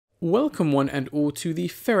Welcome one and all to the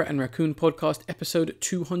Ferret and Raccoon podcast episode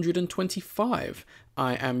 225.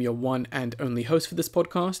 I am your one and only host for this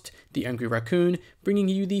podcast, the Angry Raccoon, bringing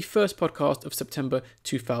you the first podcast of September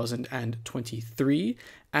 2023.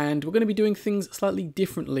 And we're going to be doing things slightly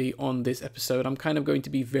differently on this episode. I'm kind of going to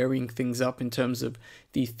be varying things up in terms of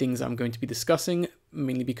the things I'm going to be discussing,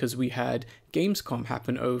 mainly because we had Gamescom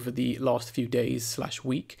happen over the last few days /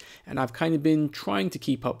 week, and I've kind of been trying to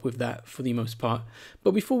keep up with that for the most part.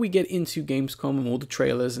 But before we get into Gamescom and all the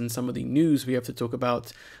trailers and some of the news we have to talk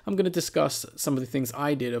about, I'm going to discuss some of the things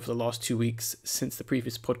I did over the last 2 weeks since the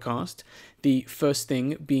previous podcast. The first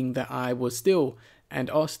thing being that I was still and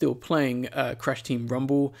are still playing Crash Team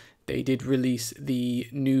Rumble. They did release the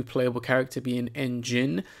new playable character being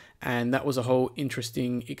N-Jin, and that was a whole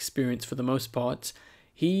interesting experience for the most part.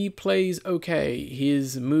 He plays okay.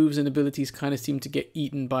 His moves and abilities kind of seem to get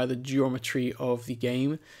eaten by the geometry of the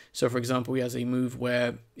game. So for example, he has a move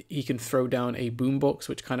where he can throw down a boombox,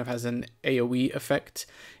 which kind of has an AoE effect.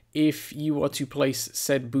 If you are to place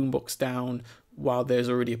said boombox down while there's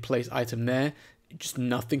already a place item there, just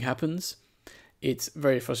nothing happens. It's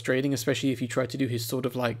very frustrating, especially if you try to do his sort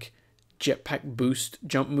of like jetpack boost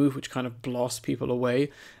jump move, which kind of blasts people away.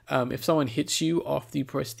 If someone hits you after you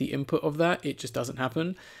press the input of that, it just doesn't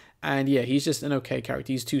happen. And yeah, he's just an okay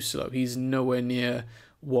character. He's too slow. He's nowhere near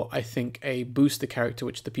what I think a booster character,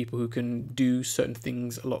 which the people who can do certain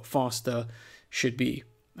things a lot faster should be.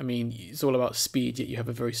 I mean, it's all about speed, yet you have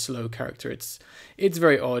a very slow character. It's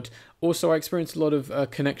very odd. Also, I experienced a lot of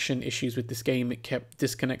connection issues with this game. It kept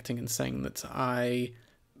disconnecting and saying that I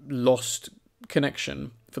lost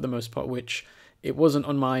connection for the most part, which it wasn't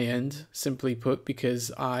on my end, simply put,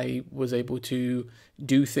 because I was able to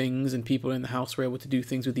do things and people in the house were able to do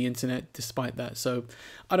things with the internet despite that. So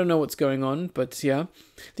I don't know what's going on, but yeah.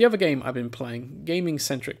 The other game I've been playing,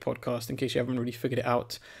 gaming-centric podcast, in case you haven't really figured it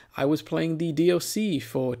out, I was playing the DLC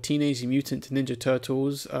for Teenage Mutant Ninja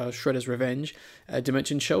Turtles, Shredder's Revenge,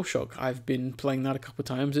 Dimension Shell Shock. I've been playing that a couple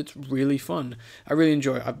times. It's really fun. I really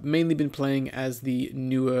enjoy it. I've mainly been playing as the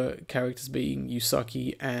newer characters, being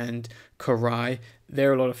Yusaki and Karai.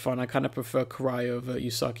 They're a lot of fun. I kind of prefer Karai over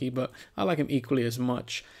Yusaki, but I like him equally as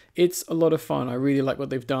much. It's a lot of fun. I really like what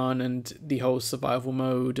they've done, and the whole survival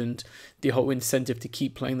mode and the whole incentive to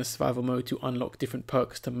keep playing the survival mode to unlock different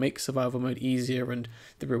perks to make survival mode easier, and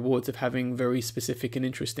the rewards of having very specific and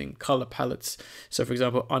interesting color palettes. So for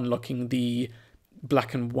example, unlocking the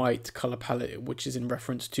black and white color palette, which is in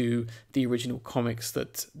reference to the original comics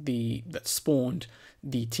that spawned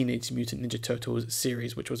the Teenage Mutant Ninja Turtles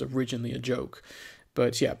series, which was originally a joke.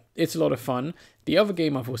 But yeah, it's a lot of fun. The other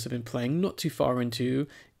game I've also been playing, not too far into,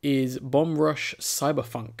 is Bomb Rush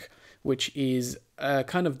Cyberfunk, which is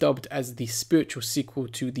kind of dubbed as the spiritual sequel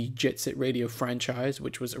to the Jet Set Radio franchise,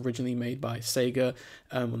 which was originally made by Sega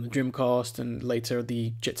on the Dreamcast, and later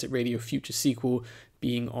the Jet Set Radio Future sequel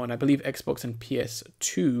being on, I believe, Xbox and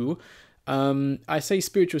PS2. I say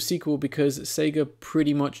spiritual sequel because Sega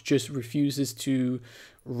pretty much just refuses to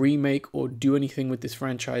remake or do anything with this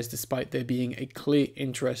franchise, despite there being a clear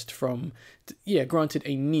interest from, yeah, granted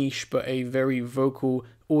a niche, but a very vocal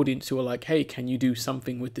audience who are like, hey, can you do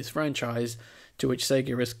something with this franchise? To which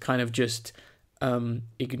Sega has kind of just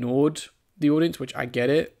ignored the audience, which I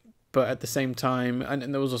get it, but at the same time,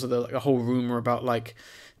 and there was also a whole rumor about like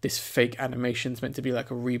this fake animation's meant to be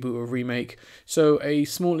like a reboot or remake. So a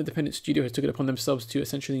small independent studio has took it upon themselves to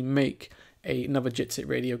essentially make another Jet Set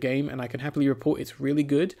Radio game, and I can happily report it's really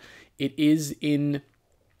good. It is in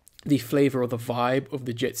the flavor or the vibe of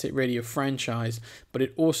the Jet Set Radio franchise, but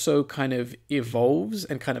it also kind of evolves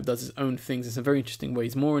and kind of does its own things in some very interesting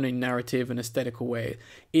ways, more in a narrative and aesthetical way.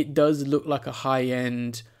 It does look like a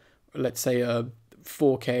high-end, let's say a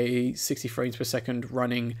 4K 60 frames per second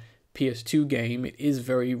running PS2 game. It is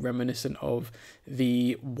very reminiscent of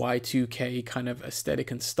the Y2K kind of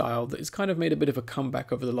aesthetic and style that has kind of made a bit of a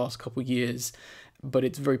comeback over the last couple years, but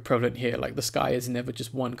it's very prevalent here. Like the sky is never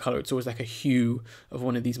just one color, it's always like a hue of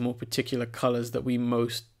one of these more particular colors that we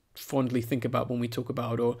most fondly think about when we talk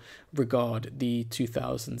about or regard the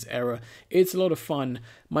 2000s era. It's a lot of fun.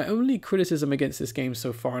 My only criticism against this game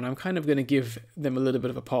so far, and I'm kind of going to give them a little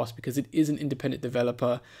bit of a pass because it is an independent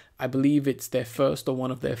developer. I believe it's their first or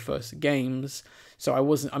one of their first games, so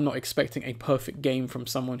I'm not expecting a perfect game from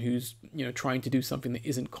someone who's, you know, trying to do something that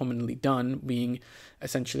isn't commonly done, being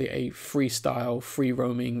essentially a freestyle, free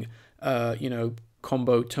roaming,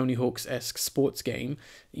 combo Tony Hawk's-esque sports game,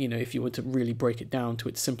 you know, if you were to really break it down to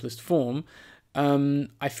its simplest form.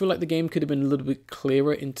 I feel like the game could have been a little bit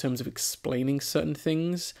clearer in terms of explaining certain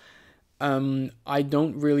things. I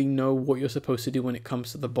don't really know what you're supposed to do when it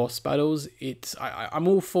comes to the boss battles. I'm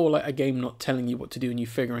all for like a game not telling you what to do and you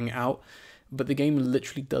figuring it out, but the game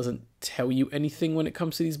literally doesn't tell you anything when it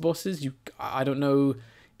comes to these bosses. I don't know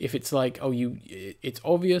if it's like, oh, it's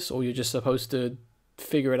obvious, or you're just supposed to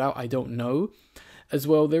figure it out. I don't know. As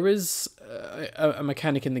well, there is a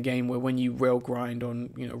mechanic in the game where when you rail grind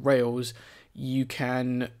on rails, you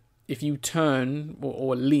can, if you turn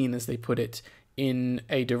or lean, as they put it, in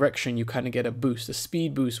a direction, you kind of get a boost, a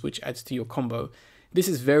speed boost, which adds to your combo. This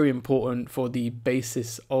is very important for the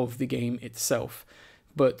basis of the game itself.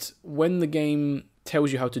 But when the game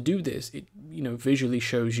tells you how to do this, it visually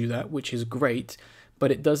shows you that, which is great, but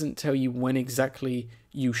it doesn't tell you when exactly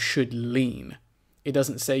you should lean. It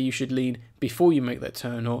doesn't say you should lean before you make that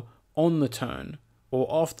turn, or on the turn, or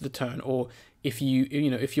after the turn, or if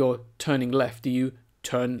if you're turning left, do you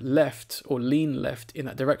turn left or lean left in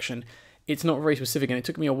that direction? It's not very specific, and it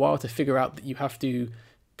took me a while to figure out that you have to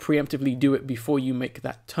preemptively do it before you make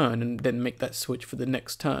that turn and then make that switch for the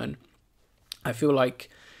next turn. I feel like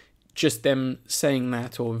just them saying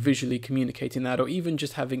that, or visually communicating that, or even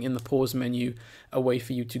just having in the pause menu a way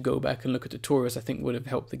for you to go back and look at tutorials, I think would have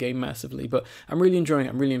helped the game massively. But I'm really enjoying it.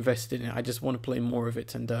 I'm really invested in it. I just want to play more of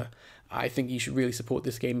it, and I think you should really support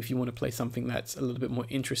this game if you want to play something that's a little bit more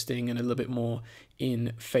interesting and a little bit more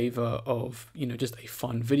in favor of just a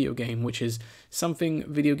fun video game, which is something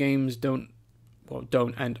video games don't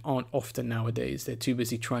and aren't often nowadays. They're too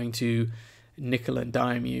busy trying to nickel and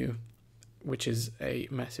dime you, which is a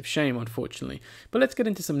massive shame, unfortunately. But let's get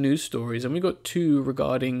into some news stories, and we've got two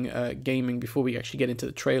regarding gaming before we actually get into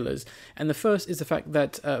the trailers. And the first is the fact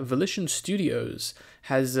that Volition Studios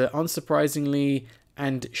has unsurprisingly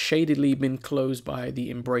and shadily been closed by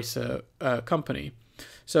the Embracer company.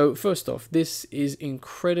 So first off, this is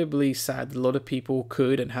incredibly sad. A lot of people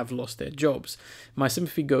could and have lost their jobs. My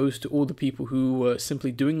sympathy goes to all the people who were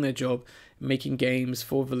simply doing their job, making games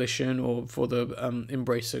for Volition or for the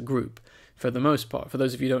Embracer group. For the most part, for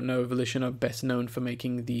those of you who don't know, Volition are best known for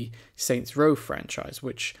making the Saints Row franchise,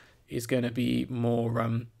 which is going to be more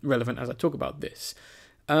relevant as I talk about this.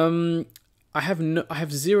 I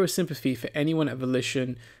have zero sympathy for anyone at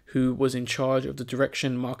Volition who was in charge of the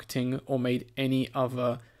direction, marketing, or made any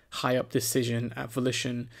other high-up decision at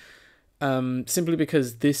Volition, simply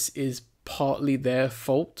because this is partly their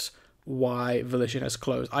fault why Volition has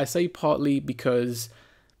closed. I say partly because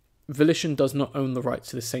Volition does not own the rights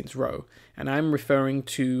to the Saints Row, and I'm referring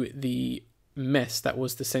to the mess that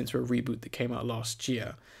was the Saints Row reboot that came out last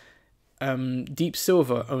year. Deep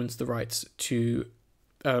Silver owns the rights to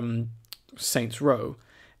Saints Row,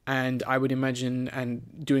 and I would imagine,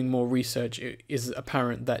 and doing more research, it is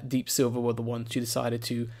apparent that Deep Silver were the ones who decided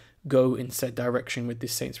to go in said direction with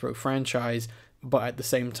this Saints Row franchise, but at the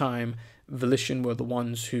same time, Volition were the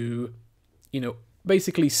ones who,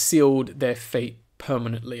 basically sealed their fate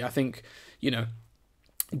permanently. I think,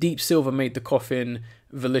 Deep Silver made the coffin,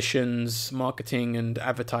 Volition's marketing and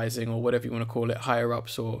advertising, or whatever you want to call it, higher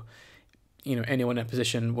ups, or anyone in that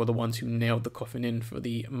position, were the ones who nailed the coffin in for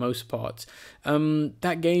the most part.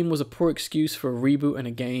 That game was a poor excuse for a reboot and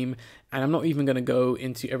a game, and I'm not even going to go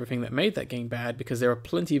into everything that made that game bad, because there are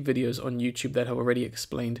plenty of videos on YouTube that have already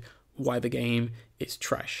explained why the game is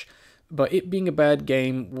trash. But it being a bad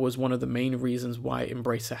game was one of the main reasons why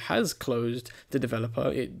Embracer has closed the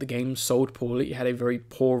developer. The game sold poorly, it had a very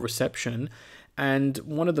poor reception, and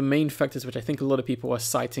one of the main factors which I think a lot of people are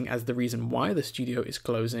citing as the reason why the studio is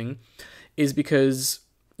closing is because,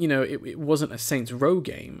 it wasn't a Saints Row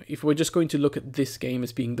game. If we're just going to look at this game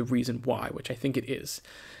as being the reason why, which I think it is,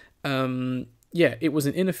 it was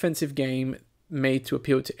an inoffensive game made to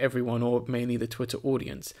appeal to everyone, or mainly the Twitter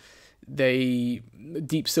audience.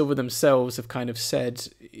 Deep Silver themselves have kind of said,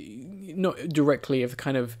 not directly, have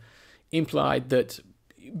kind of implied that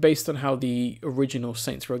based on how the original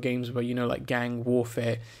Saints Row games were, like gang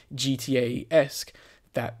warfare, GTA-esque,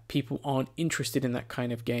 that people aren't interested in that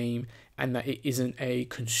kind of game, and that it isn't a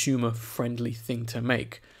consumer-friendly thing to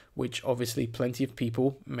make, which obviously plenty of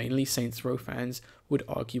people, mainly Saints Row fans, would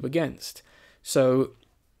argue against. So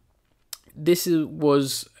this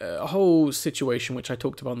was a whole situation which I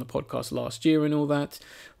talked about on the podcast last year and all that,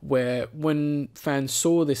 where when fans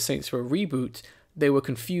saw this Saints Row reboot, they were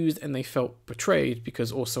confused and they felt betrayed,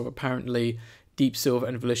 because also apparently Deep Silver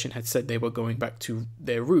and Volition had said they were going back to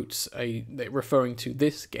their roots, referring to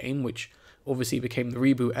this game, which obviously became the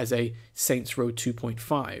reboot, as a Saints Row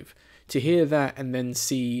 2.5. To hear that and then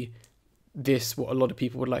see this, what a lot of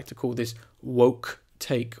people would like to call this woke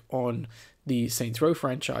take on the Saints Row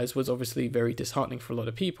franchise, was obviously very disheartening for a lot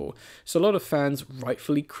of people. So a lot of fans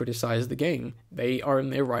rightfully criticize the game. They are in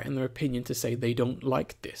their right, in their opinion, to say they don't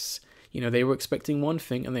like this. You know, they were expecting one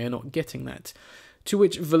thing and they are not getting that. To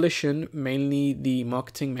which Volition, mainly the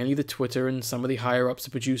marketing, mainly the Twitter, and some of the higher-ups,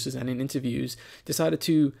 the producers, and in interviews, decided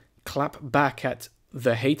to clap back at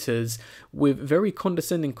the haters with very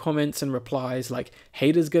condescending comments and replies like,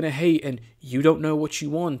 haters gonna hate and you don't know what you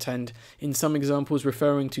want, and in some examples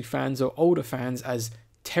referring to fans or older fans as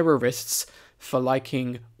terrorists for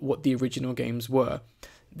liking what the original games were.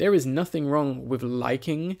 There is nothing wrong with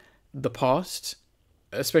liking the past,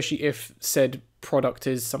 especially if said product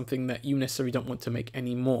is something that you necessarily don't want to make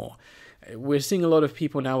anymore. We're seeing a lot of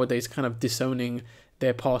people nowadays kind of disowning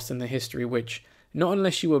their past and their history, which not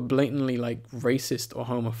unless you were blatantly like racist or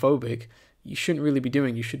homophobic, you shouldn't really be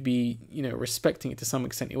doing. You should be, you know, respecting it to some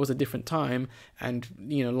extent. It was a different time, and,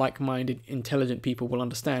 you know, like-minded, intelligent people will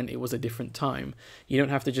understand it was a different time. You don't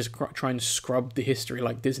have to just try and scrub the history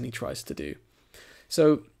like Disney tries to do.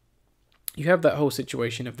 So you have that whole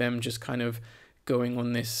situation of them just kind of going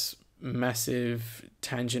on this massive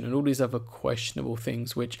tangent and all these other questionable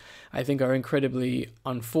things, which I think are incredibly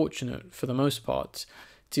unfortunate for the most part,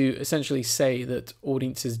 to essentially say that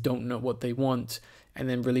audiences don't know what they want and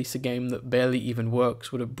then release a game that barely even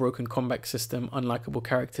works with a broken combat system, unlikable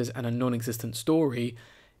characters, and a non-existent story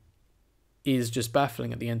is just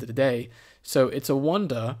baffling at the end of the day. So it's a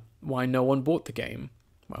wonder why no one bought the game.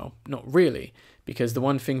 Well, not really, because the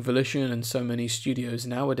one thing Volition and so many studios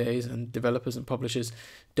nowadays and developers and publishers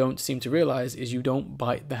don't seem to realize is you don't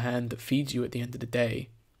bite the hand that feeds you at the end of the day.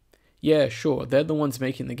 Yeah, sure, they're the ones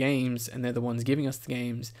making the games and they're the ones giving us the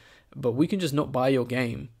games, but we can just not buy your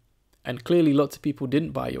game. And clearly lots of people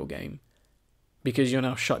didn't buy your game because you're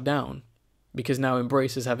now shut down, because now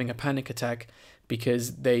Embrace is having a panic attack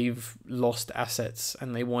because they've lost assets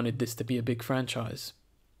and they wanted this to be a big franchise.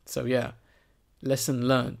 So yeah, lesson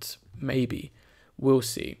learnt, maybe. We'll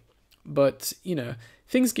see. But, you know,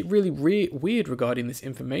 things get really weird regarding this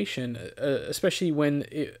information, especially when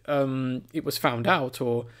it was found out,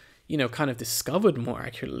 or, you know, kind of discovered more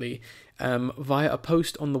accurately, via a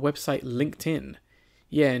post on the website LinkedIn.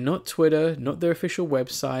 Yeah, not Twitter, not their official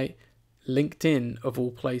website, LinkedIn of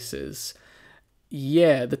all places.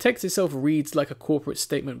 Yeah, the text itself reads like a corporate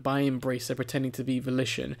statement by Embracer pretending to be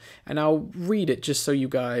Volition, and I'll read it just so you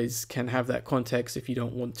guys can have that context if you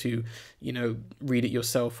don't want to, you know, read it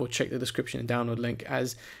yourself or check the description and download link,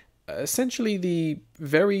 as essentially the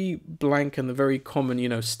very blank and the very common, you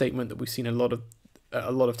know, statement that we've seen a lot of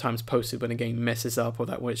times posted when a game messes up, or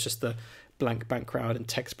that way it's just the blank background and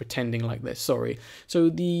text pretending like they're sorry. So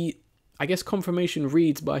the, I guess, confirmation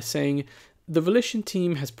reads by saying, the Volition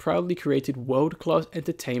team has proudly created world-class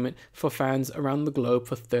entertainment for fans around the globe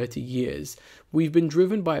for 30 years. We've been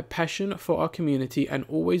driven by a passion for our community and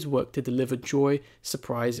always work to deliver joy,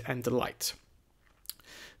 surprise, and delight.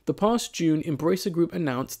 The past June, Embracer Group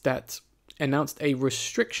announced a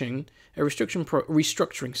restructuring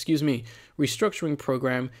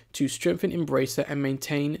program to strengthen Embracer and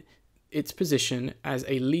maintain its position as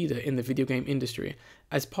a leader in the video game industry.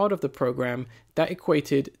 As part of the program,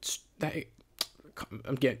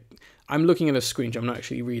 I'm looking at a screen, I'm not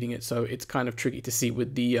actually reading it, so it's kind of tricky to see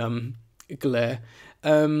with the glare.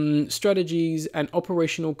 Strategies and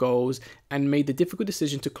operational goals, and made the difficult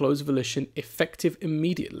decision to close Volition effective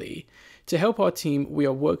immediately. To help our team, we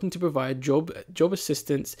are working to provide job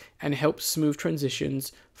assistance and help smooth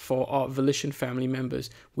transitions for our Volition family members.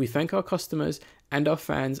 We thank our customers and our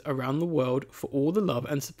fans around the world for all the love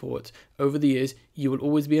and support over the years. You will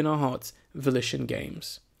always be in our hearts, Volition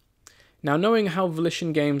Games. Now, knowing how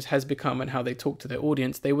Volition Games has become and how they talk to their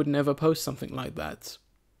audience, they would never post something like that.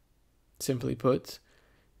 Simply put,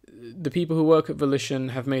 the people who work at Volition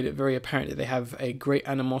have made it very apparent that they have a great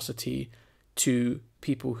animosity to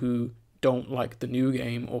people who don't like the new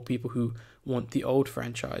game or people who want the old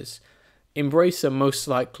franchise. Embracer most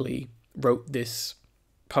likely wrote this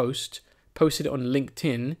post, posted it on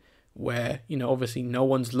LinkedIn, where, you know, obviously no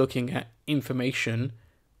one's looking at information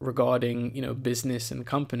regarding, you know, business and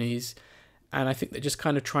companies, and I think they're just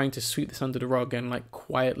kind of trying to sweep this under the rug and like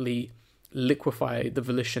quietly liquefy the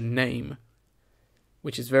Volition name,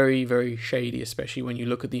 which is very, very shady, especially when you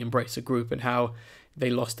look at the Embracer Group and how they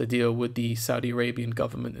lost a deal with the Saudi Arabian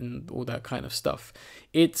government and all that kind of stuff.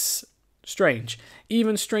 It's strange.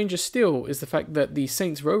 Even stranger still is the fact that the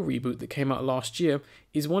Saints Row reboot that came out last year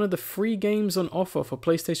is one of the free games on offer for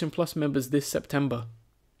PlayStation Plus members this September.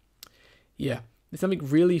 Yeah, there's something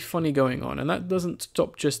really funny going on, and that doesn't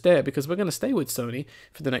stop just there, because we're going to stay with Sony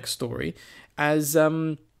for the next story, as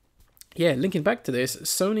linking back to this,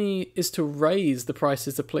 Sony is to raise the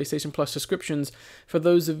prices of PlayStation Plus subscriptions for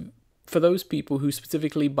those for those people who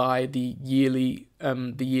specifically buy the yearly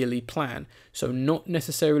plan. So not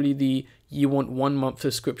necessarily the you want 1 month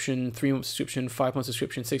subscription, 3 month subscription, 5 month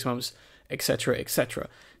subscription, 6 months, etc., etc.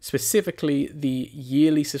 Specifically the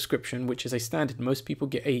yearly subscription, which is a standard. Most people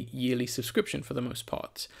get a yearly subscription for the most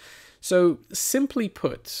part. So simply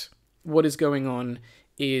put, what is going on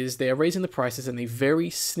is they are raising the prices, and they very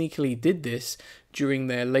sneakily did this during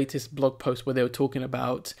their latest blog post where they were talking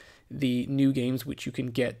about the new games which you can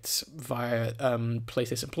get via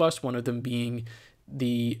PlayStation Plus, one of them being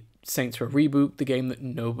the Saints Row reboot, the game that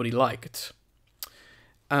nobody liked.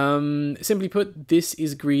 Simply put, this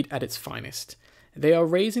is greed at its finest. They are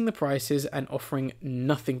raising the prices and offering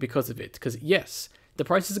nothing because of it. Because yes, the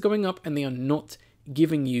prices are going up and they are not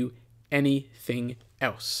giving you anything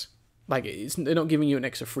else. Like, they're not giving you an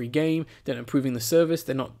extra free game, they're not improving the service,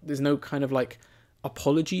 there's no kind of like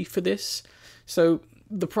apology for this. So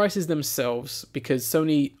the prices themselves, because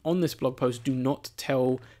Sony on this blog post do not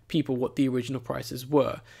tell people what the original prices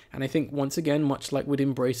were. And I think once again, much like with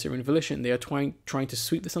Embracer and Volition, they are trying to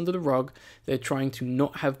sweep this under the rug. They're trying to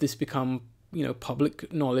not have this become,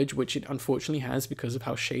 public knowledge, which it unfortunately has because of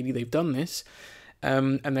how shady they've done this.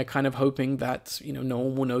 And they're kind of hoping that, no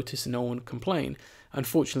one will notice and no one will complain,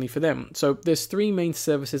 unfortunately for them. So there's 3 main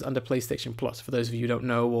services under PlayStation Plus, for those of you who don't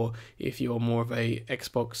know, or if you're more of a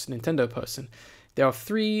Xbox, Nintendo person. There are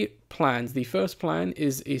 3 plans. The first plan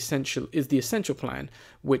is the essential plan,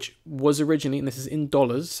 which was originally, and this is in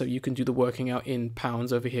dollars, so you can do the working out in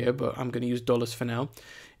pounds over here, but I'm going to use dollars for now.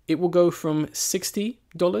 It will go from $60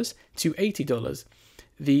 to $80.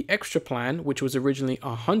 The extra plan, which was originally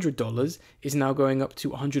 $100, is now going up to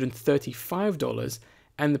 $135,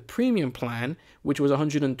 and the premium plan, which was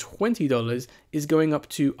 $120, is going up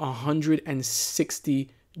to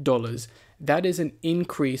 $160. That is an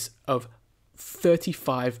increase of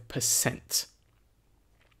 35%.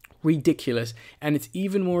 Ridiculous. And it's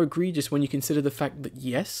even more egregious when you consider the fact that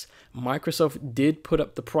yes, Microsoft did put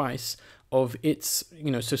up the price of its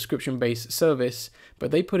subscription-based service,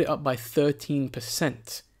 but they put it up by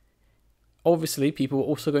 13%. Obviously, people are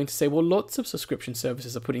also going to say, well, lots of subscription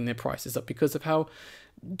services are putting their prices up because of how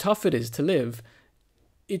tough it is to live.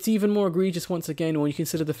 It's even more egregious once again when you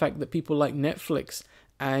consider the fact that people like Netflix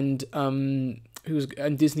and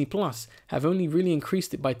Disney Plus have only really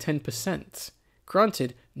increased it by 10%.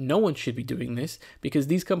 Granted, no one should be doing this because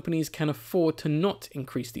these companies can afford to not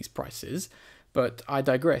increase these prices, but I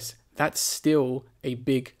digress. That's still a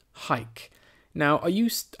big hike. Now, are you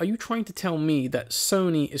trying to tell me that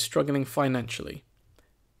Sony is struggling financially?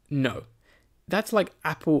 No. That's like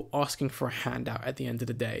Apple asking for a handout at the end of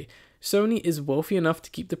the day. Sony is wealthy enough to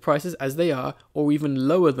keep the prices as they are or even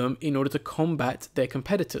lower them in order to combat their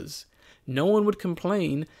competitors. No one would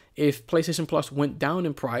complain if PlayStation Plus went down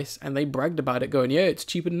in price and they bragged about it going, yeah, it's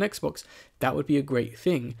cheaper than Xbox. That would be a great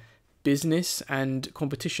thing. Business and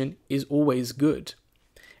competition is always good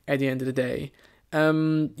at the end of the day.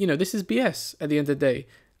 This is BS at the end of the day.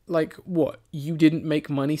 Like, what? You didn't make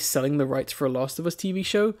money selling the rights for a Last of Us TV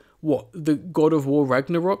show? What? The God of War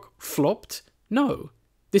Ragnarok flopped? No.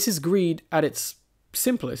 This is greed at its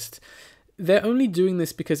simplest. They're only doing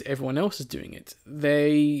this because everyone else is doing it.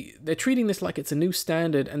 They're treating this like it's a new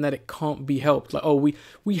standard and that it can't be helped. Like, oh,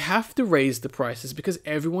 we have to raise the prices because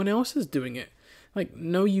everyone else is doing it. Like,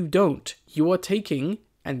 no, you don't. You are taking,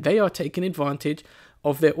 and they are taking advantage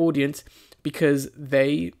of their audience because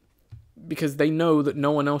they know that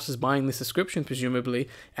no one else is buying the subscription, presumably,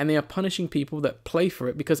 and they are punishing people that play for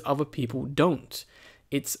it because other people don't.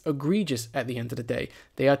 It's egregious at the end of the day.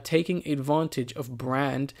 They are taking advantage of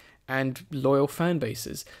brand and loyal fan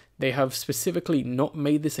bases. They have specifically not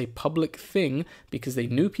made this a public thing because they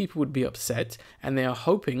knew people would be upset, and they are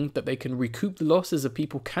hoping that they can recoup the losses of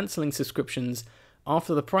people cancelling subscriptions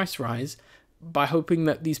after the price rise by hoping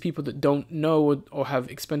that these people that don't know or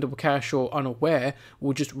have expendable cash or unaware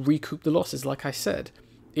will just recoup the losses, like I said.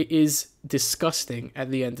 It is disgusting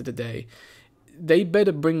at the end of the day. They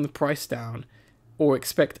better bring the price down or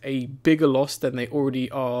expect a bigger loss than they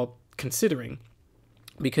already are considering.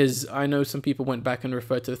 Because I know some people went back and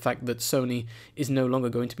referred to the fact that Sony is no longer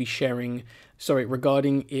going to be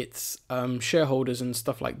regarding its shareholders and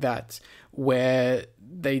stuff like that, where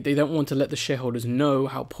they don't want to let the shareholders know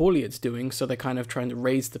how poorly it's doing, so they're kind of trying to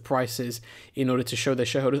raise the prices in order to show their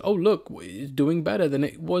shareholders, oh, look, it's doing better than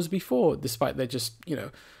it was before, despite they're just,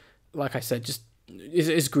 like I said, just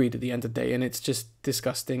it's greed at the end of the day, and it's just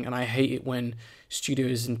disgusting, and I hate it when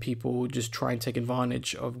studios and people just try and take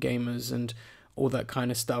advantage of gamers and all that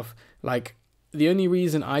kind of stuff. Like, the only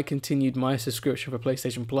reason I continued my subscription for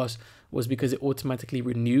PlayStation Plus was because it automatically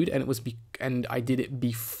renewed, and and I did it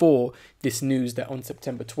before this news that on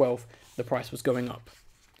September 12th the price was going up.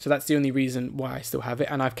 So that's the only reason why I still have it,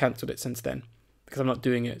 and I've cancelled it since then because I'm not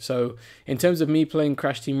doing it. So in terms of me playing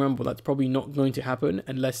Crash Team Rumble, that's probably not going to happen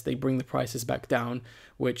unless they bring the prices back down,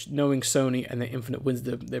 which, knowing Sony and their infinite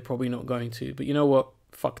wisdom, they're probably not going to. But you know what?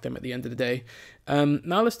 Fuck them at the end of the day.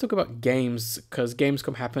 Now let's talk about games, because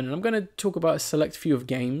Gamescom happened, and I'm going to talk about a select few of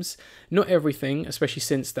games. Not everything, especially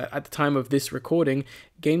since that at the time of this recording,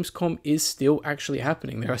 Gamescom is still actually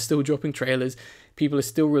happening. They are still dropping trailers. People are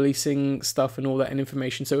still releasing stuff and all that and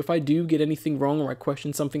information. So if I do get anything wrong or I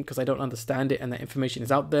question something because I don't understand it and that information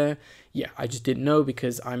is out there, yeah, I just didn't know,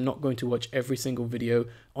 because I'm not going to watch every single video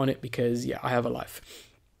on it because, yeah, I have a life.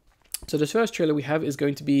 So the first trailer we have is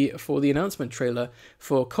going to be for the announcement trailer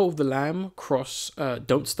for Cult of the Lamb cross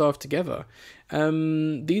Don't Starve Together.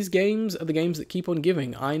 These games are the games that keep on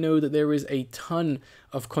giving. I know that there is a ton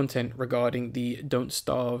of content regarding the Don't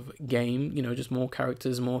Starve game, you know, just more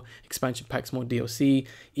characters, more expansion packs, more DLC.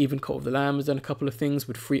 Even Cult of the Lamb has done a couple of things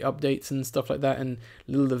with free updates and stuff like that, and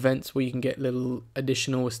little events where you can get little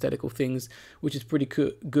additional aesthetical things, which is pretty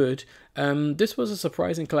good. This was a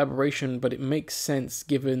surprising collaboration, but it makes sense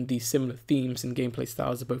given the similar themes and gameplay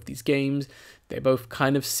styles of both these games. They're both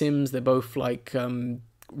kind of Sims, they're both like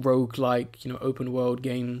roguelike, you know, open world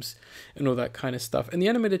games and all that kind of stuff. And the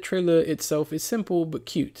animated trailer itself is simple but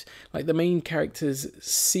cute. Like, the main characters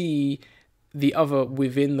see the other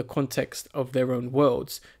within the context of their own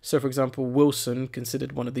worlds. So for example, Wilson,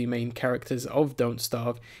 considered one of the main characters of Don't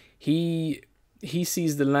Starve, he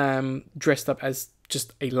sees the lamb dressed up as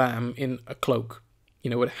just a lamb in a cloak, you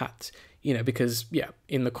know, with a hat, you know, because, yeah,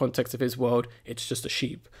 in the context of his world, it's just a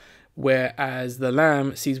sheep. Whereas the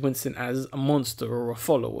lamb sees Winston as a monster or a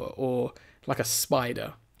follower or like a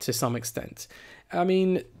spider to some extent. I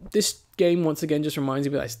mean, this game once again just reminds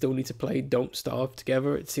me that I still need to play Don't Starve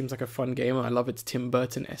Together. It seems like a fun game, and I love its Tim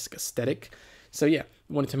Burton-esque aesthetic. So yeah,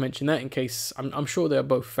 wanted to mention that in case I'm sure they're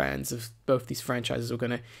both fans of both these franchises. Are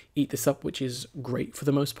going to eat this up, which is great for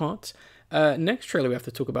the most part. Next trailer we have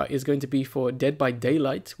to talk about is going to be for Dead by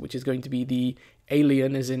Daylight, which is going to be the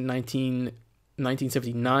Alien, as in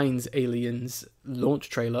 1979's Aliens launch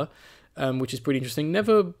trailer, which is pretty interesting.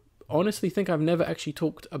 Honestly think I've never actually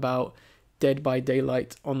talked about Dead by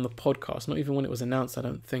Daylight on the podcast, not even when it was announced, I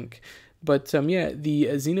don't think. But yeah, the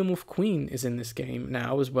Xenomorph Queen is in this game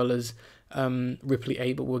now, as well as Ripley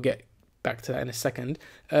A, but we'll get back to that in a second.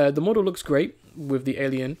 The model looks great with the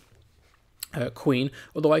Alien Queen,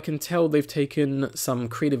 although I can tell they've taken some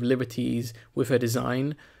creative liberties with her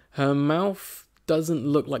design. Her mouth doesn't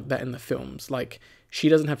look like that in the films. Like, she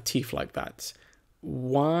doesn't have teeth like that.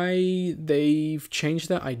 Why they've changed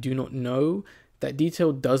that, I do not know. That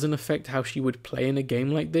detail doesn't affect how she would play in a game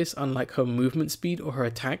like this, unlike her movement speed or her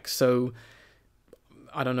attack. So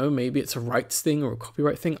I don't know, maybe it's a rights thing or a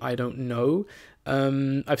copyright thing, I don't know.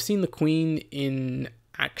 I've seen the Queen in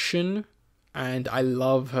action, and I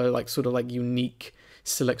love her like sort of like unique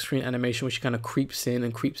select screen animation where she kind of creeps in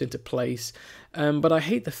and creeps into place. But I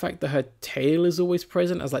hate the fact that her tail is always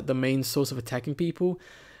present as like the main source of attacking people.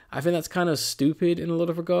 I think that's kind of stupid in a lot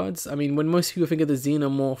of regards. I mean, when most people think of the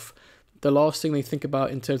Xenomorph, the last thing they think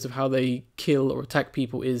about in terms of how they kill or attack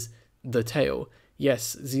people is the tail.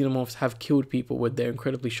 Yes, Xenomorphs have killed people with their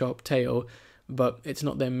incredibly sharp tail, but it's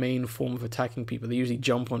not their main form of attacking people. They usually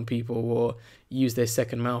jump on people or use their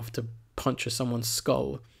second mouth to puncture someone's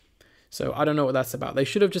skull. So I don't know what that's about. They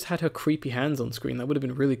should have just had her creepy hands on screen. That would have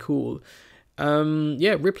been really cool.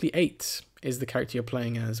 Yeah, Ripley 8 is the character you're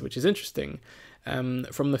playing as, which is interesting.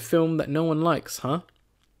 From the film that no one likes, huh?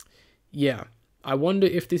 Yeah. I wonder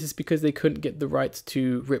if this is because they couldn't get the rights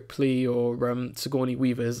to Ripley or Sigourney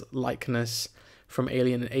Weaver's likeness from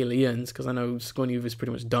Alien and Aliens, because I know Sigourney Weaver's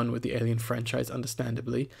pretty much done with the Alien franchise,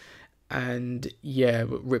 understandably. And yeah,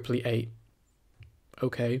 Ripley 8.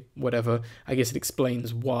 Okay, whatever. I guess it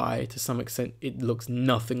explains why, to some extent, it looks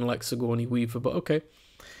nothing like Sigourney Weaver, but okay.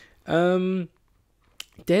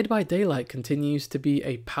 Dead by Daylight continues to be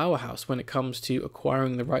a powerhouse when it comes to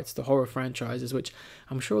acquiring the rights to horror franchises, which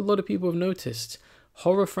I'm sure a lot of people have noticed.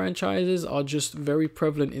 Horror franchises are just very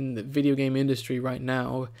prevalent in the video game industry right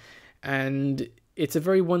now, and it's a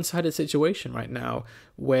very one-sided situation right now,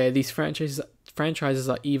 where these franchises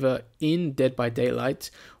are either in Dead by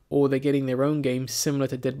Daylight or they're getting their own game similar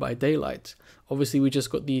to Dead by Daylight. Obviously, we just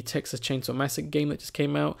got the Texas Chainsaw Massacre game that just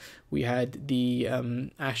came out. We had the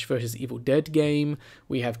Ash vs. Evil Dead game.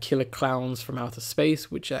 We have Killer Clowns from Outer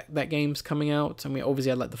Space, which that game's coming out. And we obviously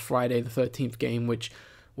had like the Friday the 13th game, which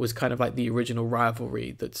was kind of like the original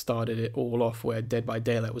rivalry that started it all off, where Dead by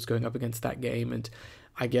Daylight was going up against that game. And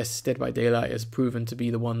I guess Dead by Daylight has proven to be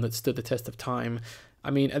the one that stood the test of time.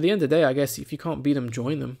 I mean, at the end of the day, I guess if you can't beat them,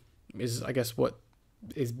 join them, is I guess what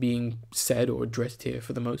is being said or addressed here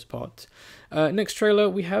for the most part. Next trailer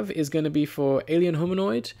we have is going to be for Alien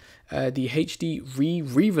Hominid, the HD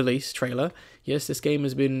re-release trailer. Yes, this game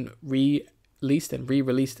has been released and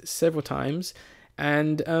re-released several times,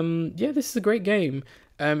 and yeah, this is a great game.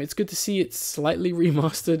 It's good to see it slightly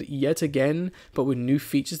remastered yet again, but with new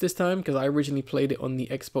features this time, because I originally played it on the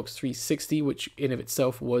Xbox 360, which in of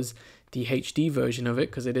itself was the HD version of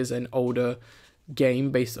it, because it is an older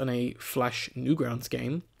game based on a Flash Newgrounds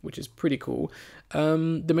game, which is pretty cool.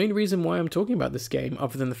 The main reason why I'm talking about this game,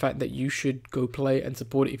 other than the fact that you should go play and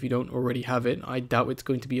support it if you don't already have it, I doubt it's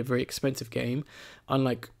going to be a very expensive game.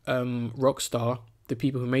 Unlike Rockstar, the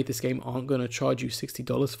people who made this game aren't going to charge you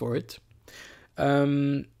 $60 for it.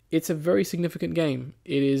 It's a very significant game.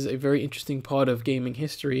 It is a very interesting part of gaming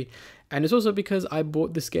history, and it's also because I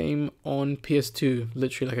bought this game on PS2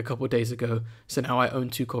 literally like a couple of days ago, so now I own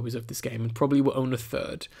 2 copies of this game and probably will own a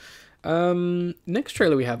third. Next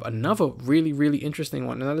trailer we have another really interesting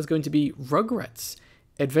one, and that is going to be Rugrats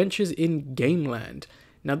Adventures in Gameland.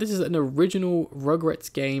 Now this is an original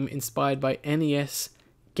Rugrats game inspired by NES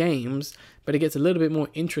games, but it gets a little bit more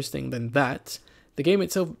interesting than that. The game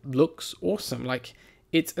itself looks awesome. Like,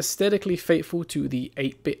 it's aesthetically faithful to the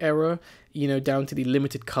 8-bit era, you know, down to the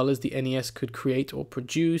limited colors the NES could create or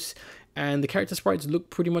produce, and the character sprites look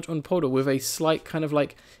pretty much on par with a slight kind of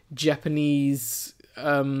like Japanese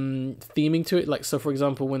theming to it. Like, so for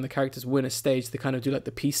example, when the characters win a stage, they kind of do like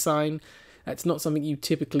the peace sign. That's not something you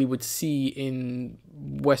typically would see in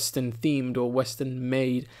Western themed or Western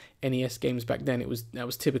made NES games back then. That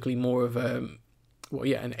was typically more of a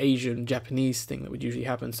an Asian, Japanese thing that would usually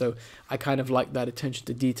happen. So I kind of like that attention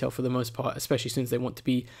to detail for the most part, especially since they want to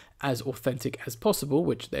be as authentic as possible,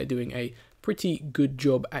 which they're doing a pretty good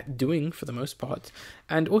job at doing for the most part.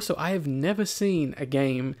 And also, I have never seen a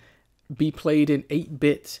game be played in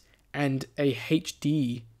 8-bit and a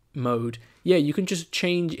HD mode. Yeah, you can just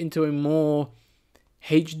change into a more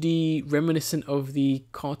HD reminiscent of the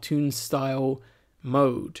cartoon style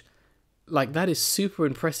mode. Like, that is super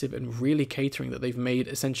impressive and really catering that they've made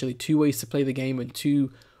essentially 2 ways to play the game and 2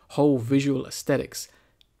 whole visual aesthetics.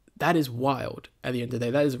 That is wild at the end of the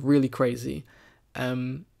day. That is really crazy.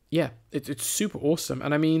 Yeah, it's super awesome.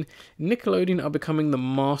 And I mean, Nickelodeon are becoming the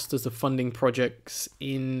masters of funding projects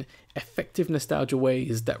in effective nostalgia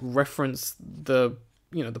ways that reference the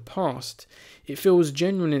past. It feels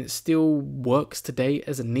genuine and it still works today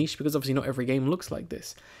as a niche, because obviously not every game looks like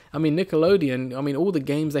this. I mean, Nickelodeon, all the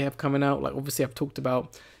games they have coming out, like obviously I've talked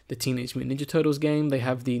about the Teenage Mutant Ninja Turtles game, they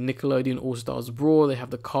have the Nickelodeon All-Stars Brawl, they have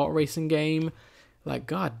the kart racing game. Like,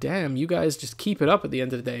 god damn, you guys just keep it up at the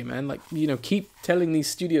end of the day, man. Like, keep telling these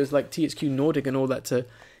studios like THQ Nordic and all that to,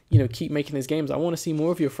 keep making these games. I want to see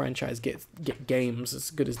more of your franchise get games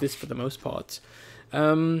as good as this for the most part.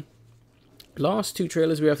 Last 2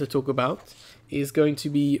 trailers we have to talk about is going to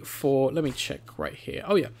be for, let me check right here.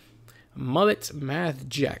 Oh yeah, Mullet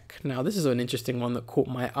MadJack. Now this is an interesting one that caught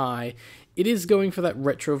my eye. It is going for that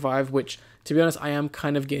retro vibe, which to be honest I am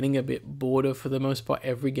kind of getting a bit bored of for the most part.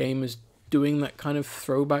 Every game is doing that kind of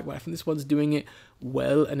throwback, but I think this one's doing it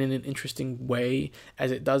well and in an interesting way,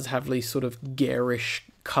 as it does have these sort of garish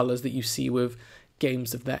colors that you see with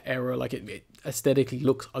games of that era. Like, it aesthetically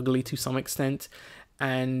looks ugly to some extent,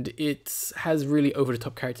 and it has really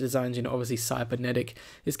over-the-top character designs, obviously cybernetic.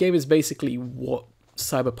 This game is basically what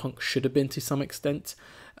Cyberpunk should have been to some extent.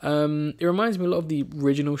 It reminds me a lot of the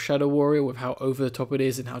original Shadow Warrior, with how over-the-top it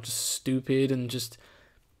is and how just stupid and just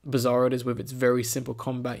bizarre it is with its very simple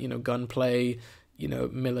combat, gunplay,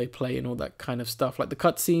 melee play and all that kind of stuff. Like, the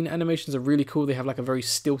cutscene animations are really cool. They have like a very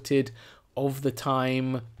stilted,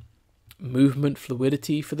 of-the-time movement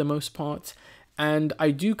fluidity for the most part. And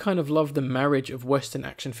I do kind of love the marriage of Western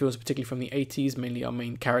action films, particularly from the 80s, mainly our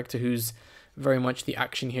main character, who's very much the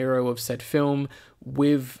action hero of said film,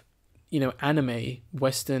 with, anime,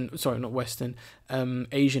 Asian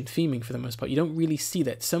theming for the most part. You don't really see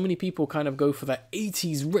that. So many people kind of go for that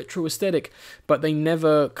 80s retro aesthetic, but they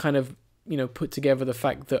never kind of, put together the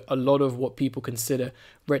fact that a lot of what people consider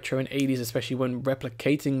retro and 80s, especially when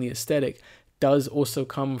replicating the aesthetic, does also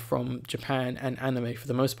come from Japan and anime for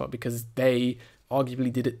the most part, because they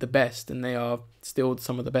arguably did it the best, and they are still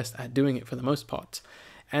some of the best at doing it for the most part.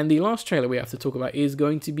 And the last trailer we have to talk about is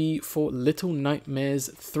going to be for Little Nightmares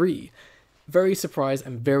 3. Very surprised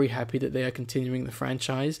and very happy that they are continuing the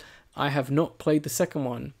franchise. I have not played the second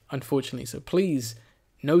one, unfortunately, so please,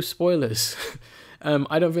 no spoilers.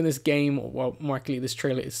 I don't think this game, well, more likely this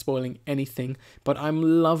trailer is spoiling anything, but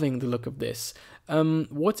I'm loving the look of this.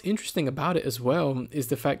 What's interesting about it as well is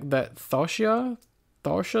the fact that Tharsha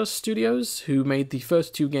Studios, who made the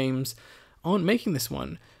first 2 games, aren't making this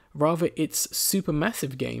one. Rather, it's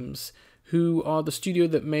Supermassive Games, who are the studio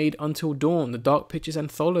that made Until Dawn, the Dark Pictures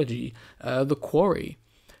anthology, The Quarry.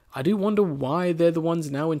 I do wonder why they're the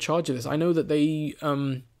ones now in charge of this. I know that they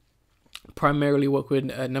primarily work with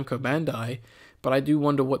Namco Bandai, but I do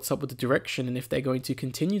wonder what's up with the direction and if they're going to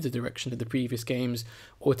continue the direction of the previous games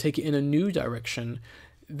or take it in a new direction.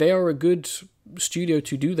 They are a good studio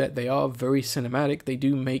to do that. They are very cinematic. They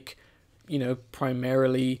do make,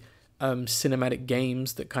 primarily cinematic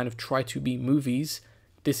games that kind of try to be movies.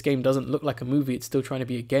 This game doesn't look like a movie, it's still trying to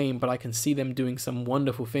be a game, but I can see them doing some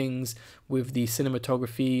wonderful things with the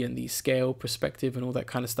cinematography and the scale perspective and all that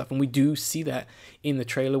kind of stuff. And we do see that in the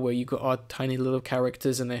trailer where you got our tiny little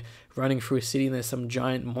characters and they're running through a city and there's some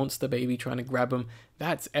giant monster baby trying to grab them.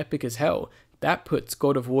 That's epic as hell. That puts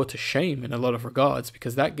God of War to shame in a lot of regards,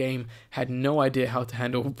 because that game had no idea how to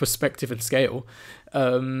handle perspective and scale.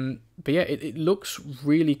 But yeah, it looks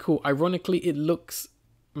really cool. Ironically, it looks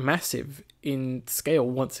massive in scale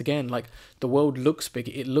once again. Like, the world looks big.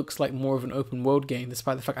 It looks like more of an open world game,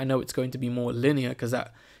 despite the fact I know it's going to be more linear, because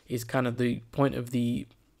that is kind of the point of the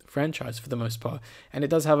franchise for the most part. And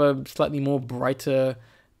it does have a slightly more brighter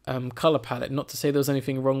color palette. Not to say there's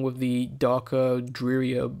anything wrong with the darker,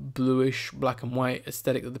 drearier, bluish, black and white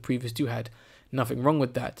aesthetic that the previous two had. Nothing wrong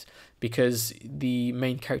with that, because the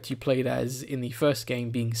main character you played as in the first game,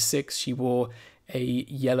 being Six, she wore a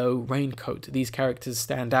yellow raincoat. These characters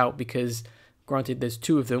stand out because, granted, there's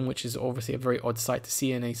two of them, which is obviously a very odd sight to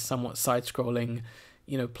see in a somewhat side-scrolling,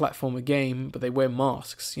 platformer game, but they wear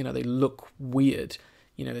masks. They look weird.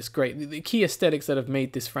 It's great. The key aesthetics that have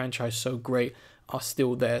made this franchise so great are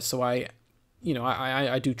still there. So I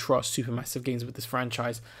do trust Supermassive Games with this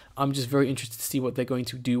franchise. I'm just very interested to see what they're going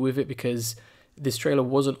to do with it, because this trailer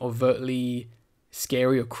wasn't overtly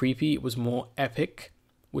scary or creepy. It was more epic,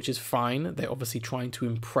 which is fine. They're obviously trying to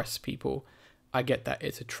impress people. I get that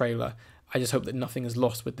it's a trailer. I just hope that nothing is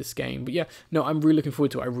lost with this game. But yeah, no, I'm really looking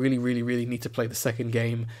forward to it. I really, really, really need to play the second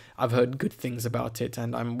game. I've heard good things about it,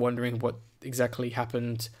 and I'm wondering what exactly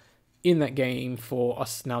happened in that game for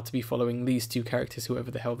us now to be following these two characters, whoever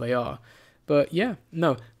the hell they are. But yeah,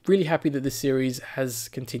 no, really happy that this series has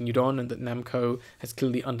continued on and that Namco has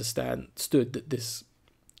clearly understood that this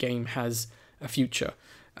game has a future.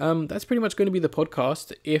 That's pretty much going to be the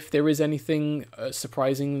podcast. If there is anything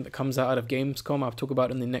surprising that comes out of Gamescom, I'll talk about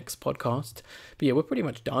in the next podcast. But yeah, we're pretty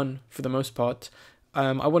much done for the most part.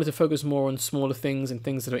 I wanted to focus more on smaller things and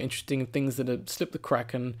things that are interesting and things that have slipped the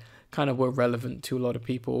crack and kind of were relevant to a lot of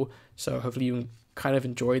people. So hopefully you kind of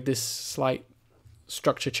enjoyed this slight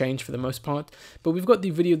structure change for the most part. But we've got the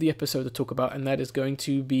video of the episode to talk about, and that is going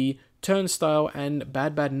to be Turnstile and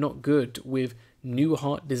BadBadNotGood with New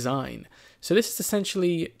Heart Design. So this is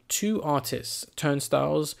essentially two artists,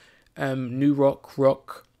 Turnstiles, new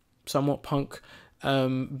rock, somewhat punk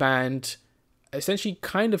band, essentially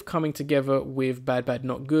kind of coming together with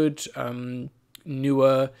BadBadNotGood,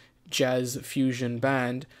 newer jazz fusion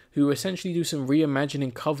band, who essentially do some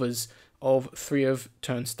reimagining covers of three of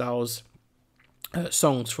Turnstile's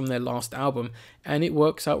songs from their last album, and it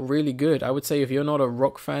works out really good. I would say if you're not a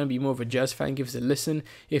rock fan, but you're more of a jazz fan, give it a listen.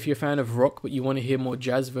 If you're a fan of rock, but you want to hear more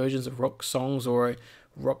jazz versions of rock songs, or a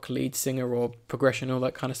rock lead singer, or progression, all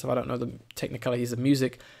that kind of stuff, I don't know the technicalities of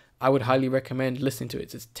music, I would highly recommend listening to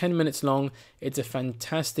it. It's 10 minutes long. It's a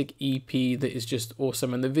fantastic EP that is just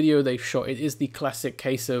awesome, and the video they've shot, it is the classic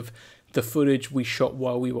case of the footage we shot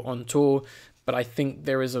while we were on tour, but I think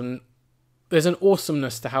there's an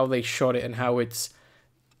awesomeness to how they shot it and how it's,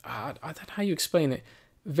 I don't know how you explain it,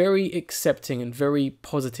 very accepting and very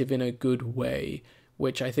positive in a good way,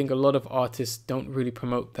 which I think a lot of artists don't really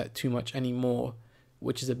promote that too much anymore,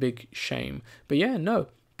 which is a big shame. But yeah, no,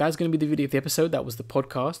 that's going to be the video of the episode. That was the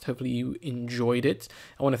podcast. Hopefully you enjoyed it.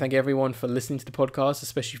 I want to thank everyone for listening to the podcast,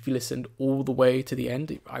 especially if you listened all the way to the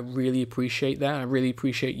end. I really appreciate that. I really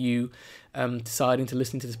appreciate you deciding to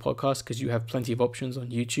listen to this podcast, because you have plenty of options on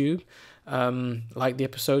YouTube. Like the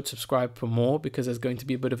episode, subscribe for more, because there's going to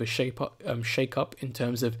be a bit of a shake up in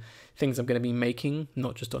terms of things I'm going to be making,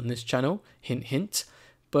 not just on this channel, hint hint.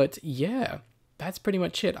 But yeah, that's pretty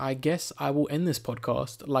much it. I guess I will end this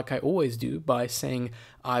podcast like I always do by saying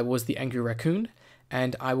I was the Angry Raccoon,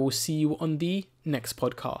 and I will see you on the next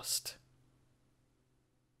podcast.